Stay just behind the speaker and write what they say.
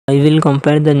I will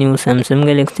compare the new Samsung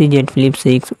Galaxy Z Flip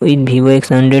 6 with Vivo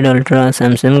X100 Ultra.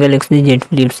 Samsung Galaxy Z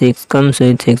Flip 6 comes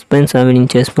with 6.7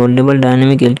 inches foldable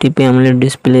dynamic LTP AMOLED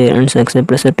display and success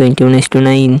pressure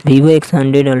 21:9. Vivo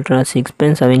X100 Ultra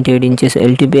 6.78 inches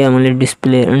LTP AMOLED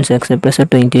display and success pressure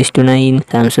 20:9.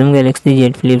 Samsung Galaxy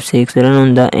Z Flip 6 run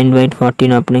on the Android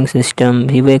 14 operating system.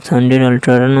 Vivo X100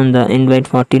 Ultra run on the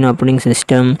Android 14 operating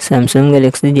system. Samsung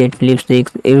Galaxy Z Flip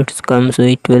 6 it comes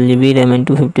with 12GB RAM and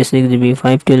 256GB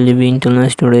 512GB internal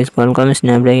storage. Qualcomm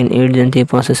Snapdragon 8 Gen 3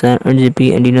 processor, 8GB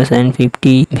Adreno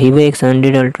 750. Vivo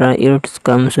X100 Ultra it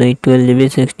comes with 12GB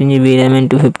 16GB RAM and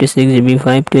 256GB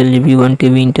 512GB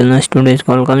 1TB internal storage.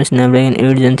 Qualcomm Snapdragon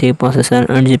 8 Gen 3 processor,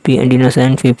 8GB Adreno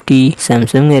 750.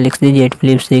 Samsung Galaxy Z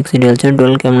Flip 6 real set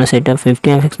dual camera setup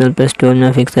 50MP plus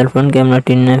 12MP front camera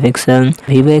 10MP.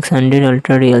 Vivo X100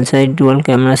 Ultra real set dual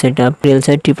camera setup, real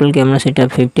set triple camera setup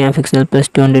 50MP plus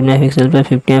 200MP plus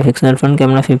 50MP front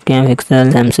camera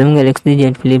 50MP. Samsung Galaxy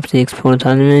Z Flip 6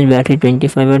 4000 mAh battery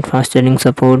 25W fast charging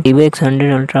support. Vivo X100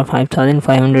 Ultra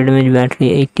 5500 mAh battery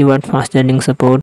 80W fast charging support.